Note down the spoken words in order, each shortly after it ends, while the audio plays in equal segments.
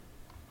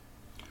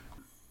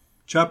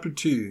Chapter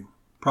 2,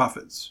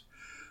 Prophets.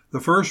 The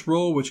first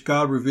role which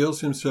God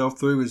reveals himself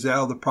through is that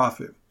of the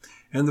prophet.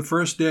 In the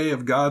first day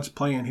of God's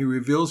plan, he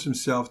reveals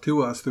himself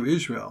to us through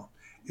Israel.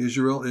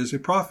 Israel is a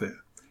prophet.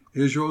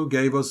 Israel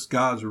gave us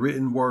God's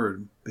written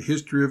word. The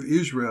history of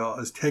Israel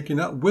is taken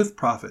up with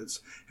prophets,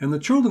 and the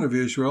children of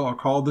Israel are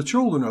called the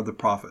children of the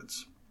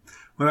prophets.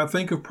 When I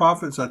think of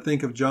prophets, I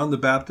think of John the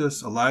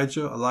Baptist,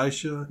 Elijah,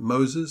 Elisha,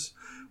 Moses.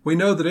 We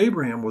know that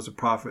Abraham was a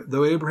prophet,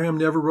 though Abraham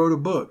never wrote a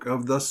book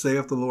of Thus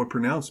saith the Lord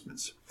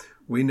pronouncements.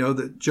 We know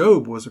that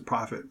Job was a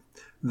prophet.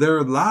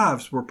 Their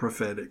lives were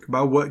prophetic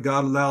by what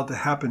God allowed to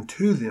happen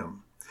to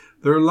them.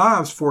 Their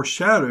lives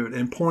foreshadowed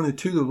and pointed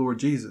to the Lord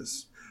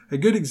Jesus. A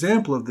good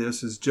example of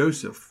this is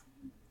Joseph.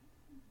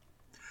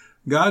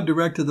 God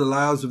directed the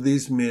lives of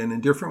these men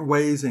in different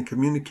ways and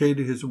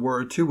communicated his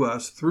word to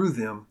us through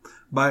them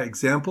by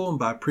example and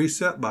by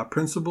precept, by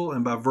principle,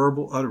 and by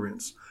verbal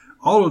utterance.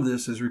 All of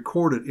this is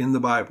recorded in the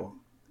Bible.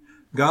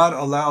 God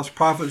allows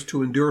prophets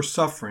to endure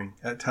suffering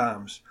at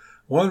times.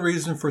 One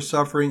reason for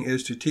suffering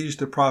is to teach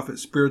the prophet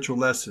spiritual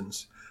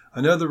lessons.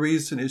 Another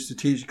reason is to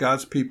teach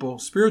God's people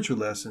spiritual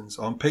lessons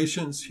on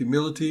patience,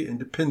 humility, and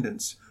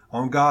dependence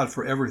on God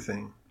for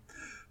everything.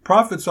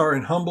 Prophets are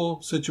in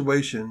humble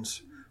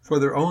situations for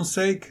their own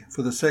sake,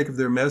 for the sake of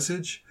their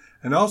message,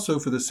 and also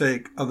for the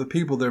sake of the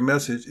people their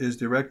message is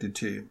directed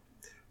to.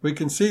 We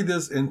can see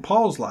this in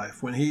Paul's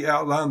life when he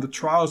outlined the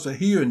trials that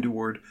he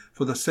endured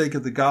for the sake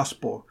of the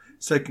gospel,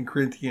 2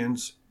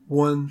 Corinthians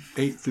 1,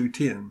 8 through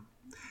 10.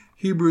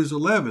 Hebrews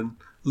 11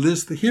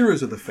 lists the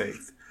heroes of the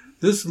faith.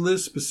 This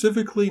list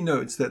specifically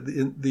notes that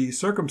the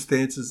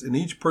circumstances in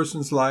each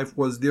person's life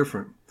was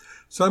different.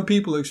 Some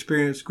people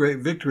experienced great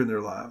victory in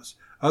their lives.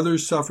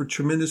 Others suffered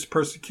tremendous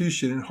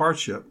persecution and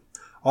hardship.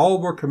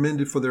 All were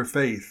commended for their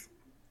faith.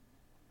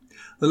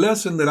 The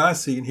lesson that I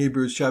see in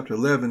Hebrews chapter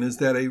 11 is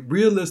that a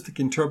realistic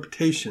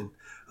interpretation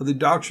of the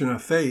doctrine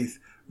of faith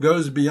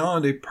goes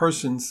beyond a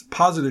person's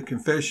positive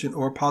confession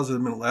or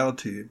positive mental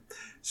attitude.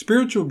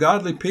 Spiritual,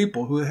 godly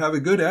people who have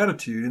a good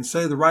attitude and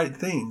say the right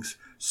things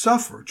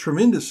suffer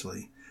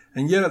tremendously,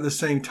 and yet at the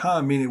same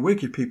time many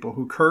wicked people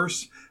who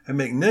curse and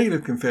make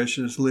negative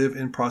confessions live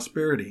in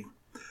prosperity.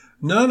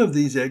 None of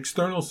these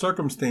external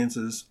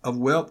circumstances of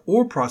wealth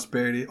or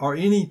prosperity are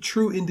any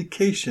true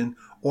indication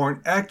or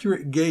an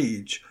accurate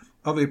gauge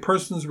of a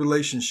person's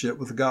relationship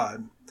with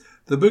God.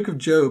 The book of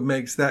Job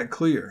makes that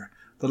clear.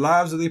 The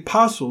lives of the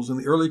apostles and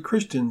the early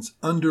Christians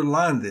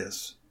underline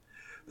this.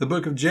 The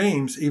book of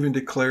James even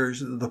declares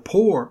that the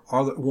poor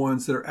are the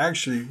ones that are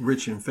actually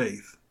rich in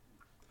faith.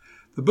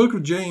 The book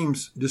of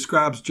James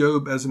describes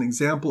Job as an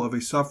example of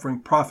a suffering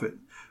prophet.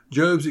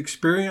 Job's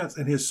experience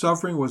and his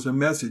suffering was a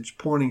message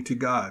pointing to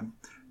God.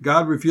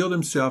 God revealed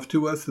himself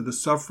to us through the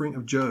suffering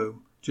of Job,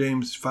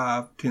 James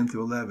 5, 10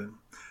 through 11.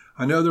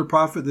 Another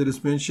prophet that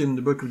is mentioned in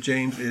the book of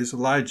James is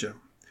Elijah.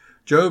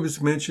 Job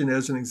is mentioned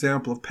as an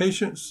example of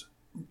patience.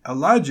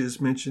 Elijah is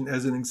mentioned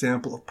as an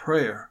example of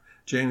prayer,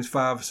 James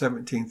 5,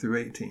 17 through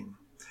 18.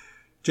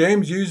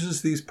 James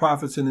uses these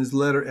prophets in his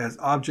letter as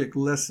object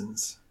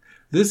lessons.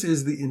 This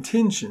is the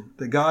intention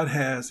that God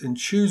has in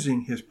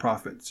choosing his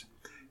prophets.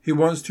 He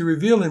wants to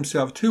reveal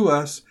himself to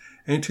us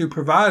and to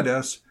provide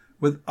us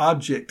with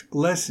object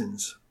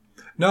lessons.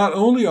 Not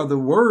only are the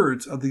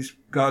words of these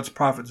God's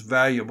prophets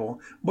valuable,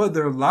 but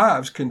their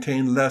lives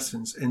contain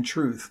lessons and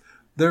truth.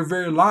 Their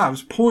very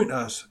lives point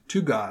us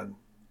to God.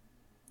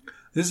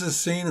 This is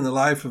seen in the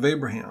life of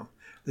Abraham.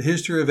 The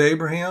history of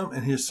Abraham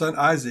and his son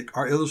Isaac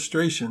are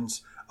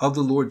illustrations of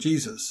the Lord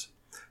Jesus.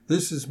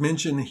 This is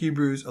mentioned in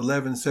Hebrews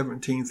 11,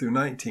 17 through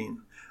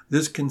 19.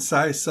 This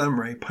concise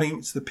summary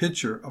paints the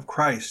picture of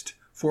Christ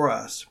for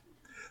us.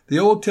 The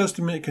Old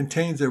Testament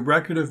contains a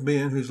record of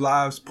men whose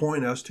lives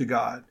point us to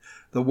God.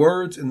 The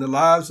words and the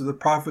lives of the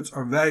prophets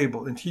are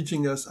valuable in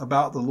teaching us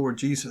about the Lord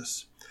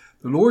Jesus.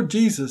 The Lord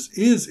Jesus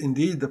is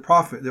indeed the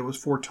prophet that was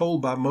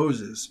foretold by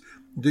Moses,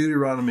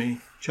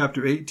 Deuteronomy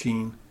chapter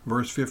 18,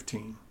 verse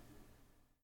 15.